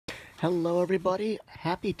Hello everybody,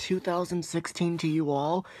 happy 2016 to you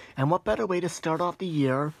all, and what better way to start off the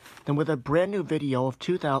year than with a brand new video of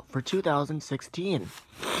 2016.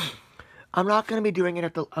 I'm not going to be doing it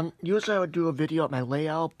at the, usually I would do a video at my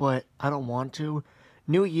layout, but I don't want to.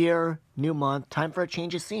 New year, new month, time for a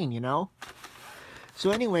change of scene, you know? So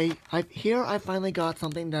anyway, I finally got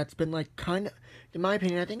something that's been like kind of, in my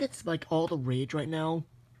opinion, I think it's like all the rage right now.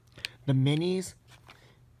 The minis.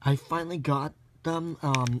 I finally got them.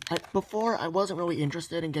 Before, I wasn't really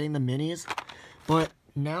interested in getting the minis, but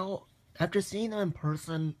now, after seeing them in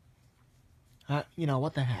person, you know,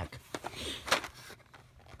 what the heck.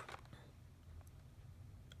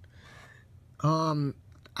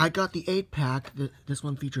 I got the 8-pack. This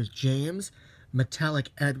one features James, Metallic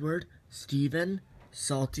Edward, Steven,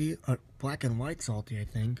 Salty, black and white Salty, I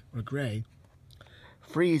think, or gray,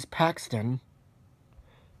 Freeze Paxton,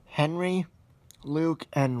 Henry, Luke,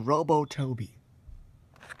 and Robo Toby.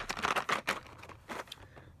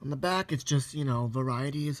 On the back, it's just, you know,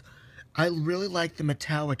 varieties. I really like the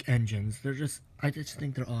metallic engines. I just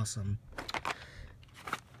think they're awesome.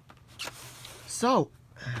 So,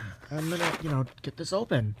 I'm gonna, you know, get this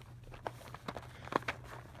open.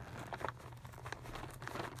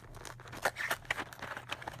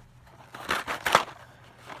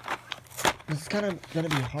 This is kind of gonna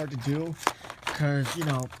be hard to do, because, you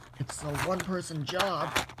know, it's a one-person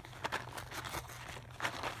job.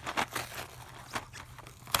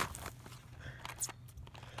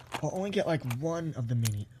 I'll only get like one of the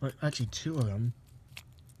mini, or actually two of them.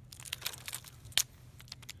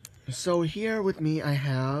 So here with me I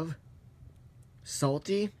have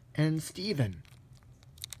Salty and Steven.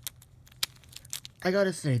 I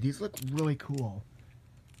gotta say, these look really cool.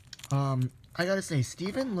 I gotta say,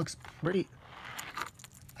 Steven looks pretty...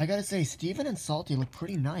 I gotta say, Steven and Salty look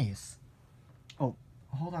pretty nice. Oh,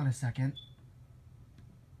 hold on a second.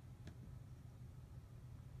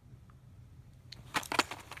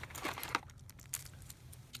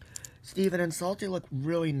 Steven and Salty look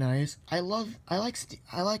really nice. I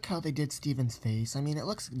like how they did Steven's face. I mean, it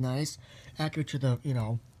looks nice, accurate to the, you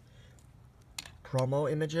know,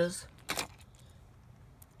 promo images.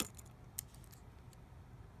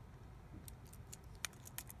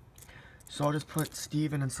 So I'll just put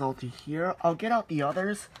Steven and Salty here. I'll get out the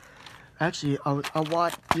others. Actually, I'll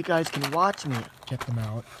watch. You guys can watch me get them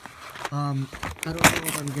out. I don't know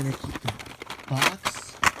if I'm gonna keep the box.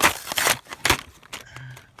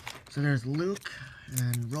 So there's Luke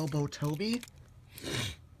and Robo Toby.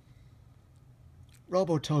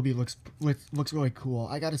 Robo Toby looks really cool.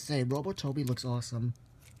 I gotta say, Robo Toby looks awesome.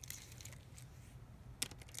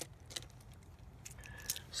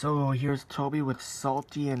 So here's Toby with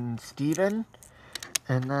Salty and Steven.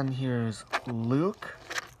 And then here's Luke.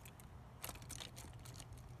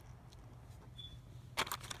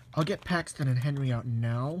 I'll get Paxton and Henry out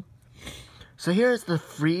now. So here's the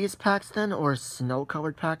Freeze Paxton, or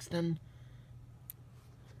Snow-Colored Paxton.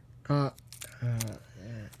 Hang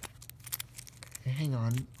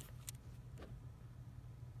on.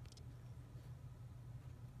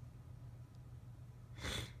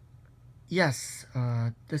 Yes,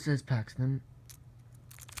 this is Paxton.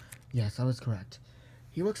 Yes, I was correct.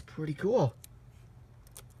 He looks pretty cool.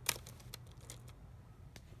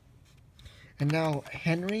 And now,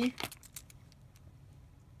 Henry.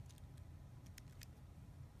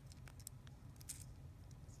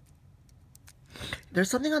 There's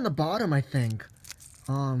something on the bottom, I think.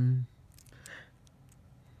 Hang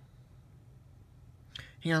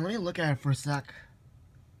on, let me look at it for a sec.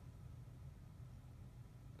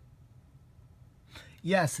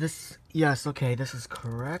 Yes, okay, this is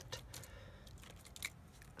correct.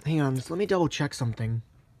 Hang on, just let me double check something.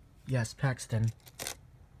 Yes, Paxton.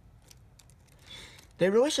 They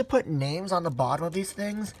really should put names on the bottom of these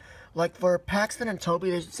things. Like for Paxton and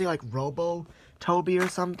Toby, they should say like Robo Toby or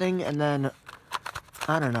something, and then,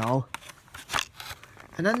 I don't know.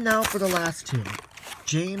 And then now for the last two,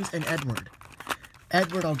 James and Edward.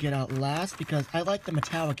 Edward I'll get out last because I like the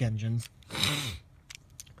metallic engines.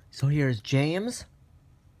 So here's James.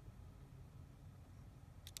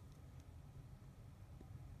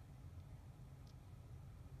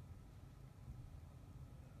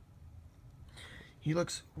 He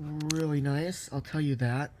looks really nice, I'll tell you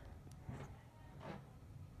that.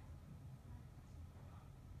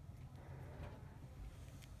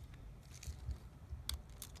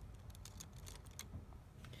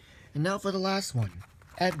 And now for the last one,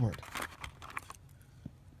 Edward.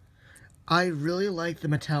 I really like the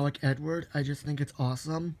metallic Edward. I just think it's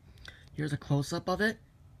awesome. Here's a close-up of it.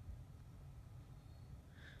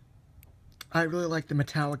 I really like the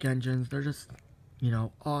metallic engines. They're just, you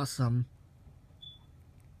know, awesome.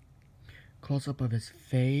 close-up of his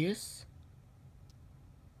face.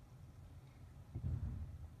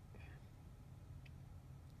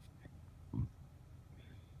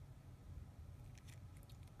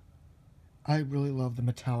 I really love the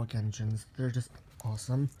metallic engines. They're just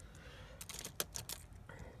awesome.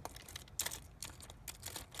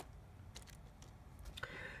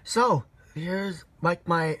 So, here's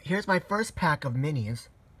here's my first pack of minis.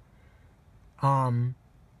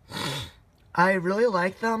 I really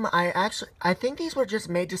like them. I think these were just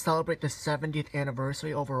made to celebrate the 70th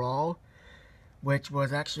anniversary overall, which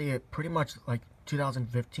was actually pretty much like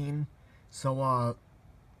 2015. So,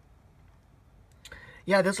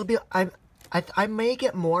 yeah, this will be, I may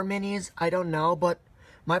get more minis, I don't know, but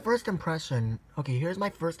my first impression, okay, here's my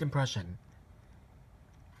first impression.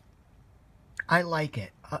 I like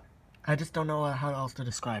it. I just don't know how else to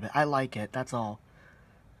describe it. I like it, that's all.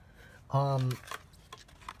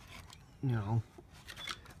 You know.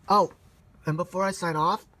 Oh, and before I sign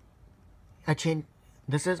off,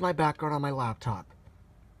 this is my background on my laptop.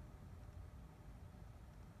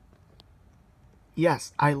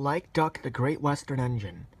 Yes, I like Duck the Great Western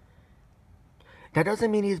Engine. That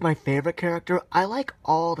doesn't mean he's my favorite character. I like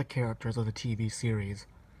all the characters of the TV series.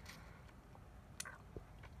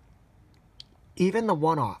 Even the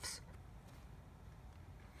one-offs.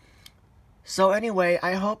 So anyway,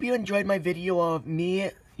 I hope you enjoyed my video of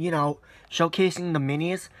me, you know, showcasing the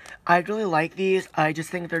minis. I really like these. I just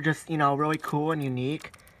think they're just, you know, really cool and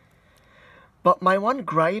unique. But my one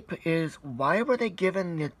gripe is, why were they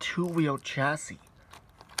given the two-wheel chassis?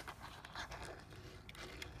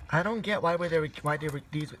 I don't get why they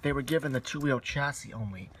were given the two-wheel chassis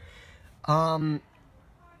only.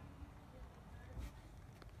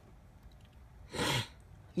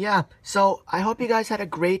 Yeah, so I hope you guys had a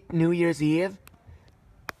great New Year's Eve.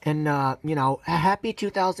 And, you know, a happy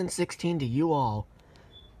 2016 to you all.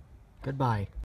 Goodbye.